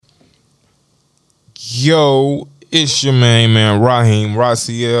Yo, it's your man, Raheem,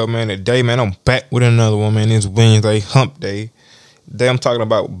 Raciel, man. Today, man, I'm back with another one, man. It's Wednesday, hump day. Today, I'm talking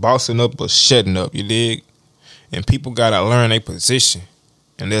about bossing up or shutting up, you dig? And people gotta learn their position.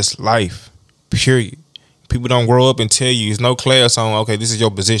 And that's life, period. People don't grow up and tell you, there's no class on, okay, this is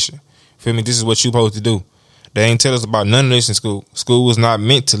your position. Feel me? This is what you're supposed to do. They ain't tell us about none of this in school. School was not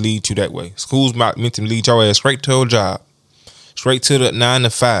meant to lead you that way. School's not meant to lead your ass straight to a job. Straight to the 9 to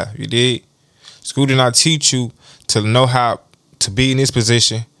 5, you dig? School did not teach you to know how to be in this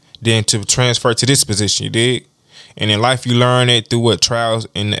position, then to transfer to this position, you dig? And in life, you learn it through what? Trials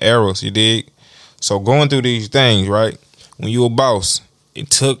and the errors, you dig? So going through these things, right? When you a boss,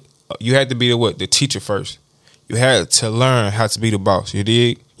 you had to be the teacher first. You had to learn how to be the boss, you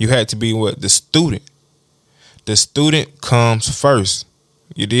dig? You had to be the student. The student comes first,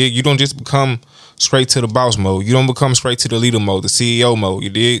 you dig? You don't just become straight to the boss mode. You don't become straight to the leader mode, the CEO mode, you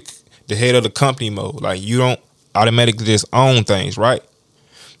dig? The head of the company mode. Like, you don't automatically just own things, right?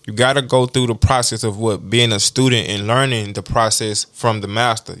 You got to go through the process of being a student and learning the process from the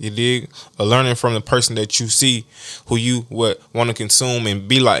master, you dig? Or learning from the person that you see who you want to consume and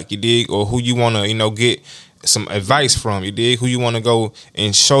be like, you dig? Or who you want to, get some advice from, you dig? Who you want to go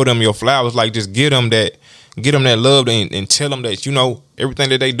and show them your flowers. Like, just get them that love and tell them that, everything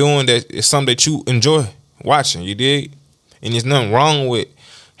that they doing, that is something that you enjoy watching, you dig? And there's nothing wrong with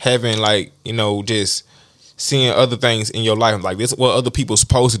having, just seeing other things in your life. Like, this is what other people are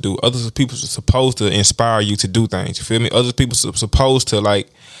supposed to do. Other people are supposed to inspire you to do things. You feel me? Other people are supposed to,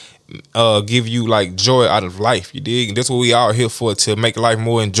 give you, joy out of life. You dig? And that's what we are here for, to make life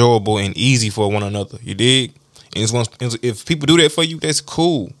more enjoyable and easy for one another. You dig? And if people do that for you, that's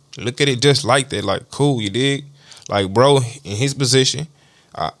cool. Look at it just like that. Like, cool, you dig? Like, bro, in his position,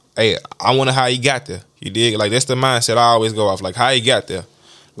 I wonder how he got there. You dig? Like, that's the mindset I always go off. Like, how he got there.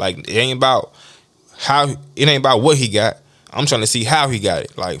 Like, it ain't about what he got. I'm trying to see how he got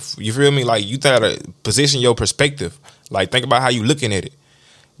it. Like, you feel me? Like, you gotta position your perspective. Like, think about how you looking at it.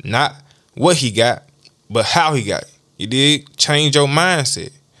 Not what he got, but how he got it. You dig? Change your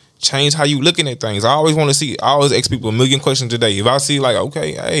mindset. Change how you looking at things. I always ask people a million questions a day. If I see,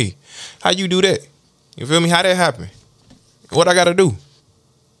 okay, hey, how you do that? You feel me? How that happen? What I gotta do?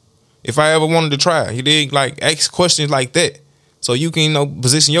 If I ever wanted to try, you dig? Like, ask questions like that. So you can,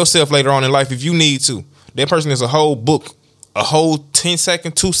 position yourself later on in life if you need to. That person is a whole book, a whole 10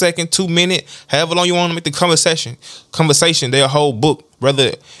 second, 2 second, 2 minute, however long you want to make the conversation, they're a whole book,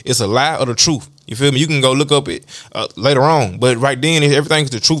 whether it's a lie or the truth. You feel me? You can go look up it later on. But right then,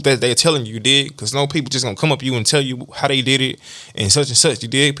 everything's the truth that they're telling you, dig? Because no people just going to come up to you and tell you how they did it and such, you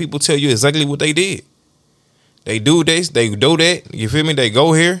dig? People tell you exactly what they did. They do this, they do that. You feel me? They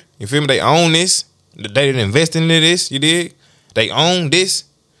go here. You feel me? They own this. They didn't invest into this, you dig? They own this.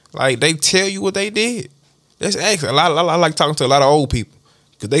 Like, they tell you what they did. That's actually I like talking to a lot of old people,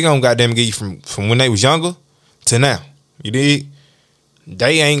 because they gonna goddamn get you from when they was younger to now. You dig?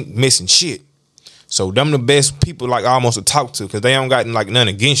 They ain't missing shit. So them the best people almost to talk to, because they don't got nothing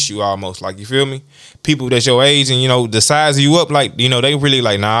against you almost. Like, you feel me? People that's your age and the size of you up, they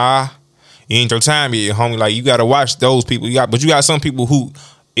really nah, you ain't your time yet, homie. Like, you gotta watch those people. But you got some people who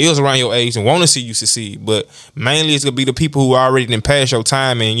is around your age and want to see you succeed, but mainly it's gonna be the people who already done past your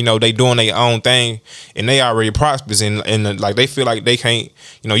time and they doing their own thing and they already prosperous and they feel like they can't,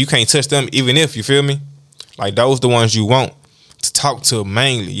 you can't touch them, even if, you feel me? Like, those the ones you want to talk to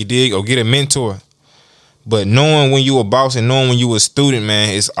mainly, you dig? Or get a mentor. But knowing when you a boss and knowing when you a student,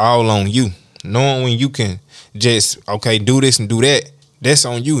 man, it's all on you. Knowing when you can just do this and do that, that's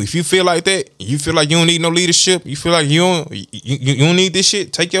on you. If you feel like that, you feel like you don't need no leadership, you feel like you don't need this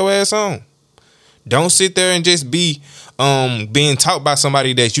shit, take your ass on. Don't sit there and just be being taught by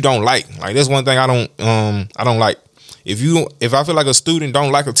somebody that you don't like. Like, that's one thing I don't like. If I feel like a student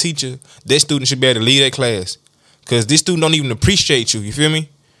don't like a teacher, that student should be able to lead that class. Cause this student don't even appreciate you. You feel me?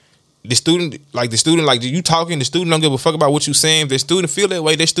 The student, you talking, the student don't give a fuck about what you saying. If the student feel that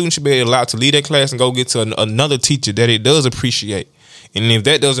way, that student should be allowed to lead that class and go get to another teacher that it does appreciate. And if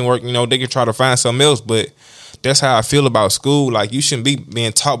that doesn't work, they can try to find something else. But that's how I feel about school. Like, you shouldn't be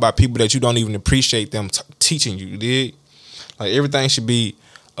being taught by people that you don't even appreciate them teaching you, dig? Like, everything should be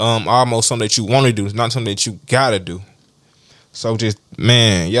almost something that you want to do. It's not something that you gotta do. So just,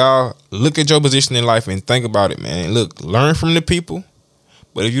 man, y'all, look at your position in life and think about it, man. Look, learn from the people.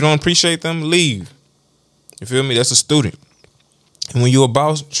 But if you don't appreciate them, leave. You feel me? That's a student. And when you're a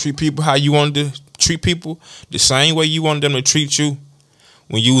boss, treat people how you want to treat people, the same way you want them to treat you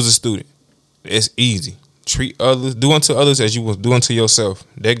when you was a student. It's easy. Treat others, do unto others as you was doing to yourself.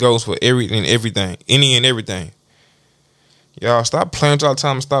 That goes for everything, any and everything. Y'all stop playing with y'all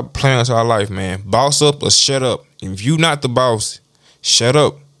time and stop playing with y'all life, man. Boss up or shut up. If you not the boss, shut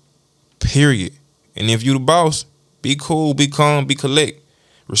up. Period. And if you the boss, be cool, be calm, be collect.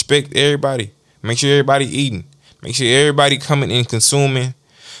 Respect everybody. Make sure everybody eating. Make sure everybody coming and consuming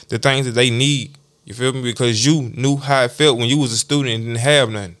the things that they need. You feel me? Because you knew how it felt when you was a student and didn't have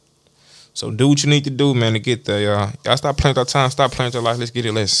nothing. So do what you need to do, man, to get there, y'all. Y'all stop playing with your time. Stop playing with your life. Let's get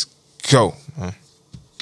it. Let's go, man.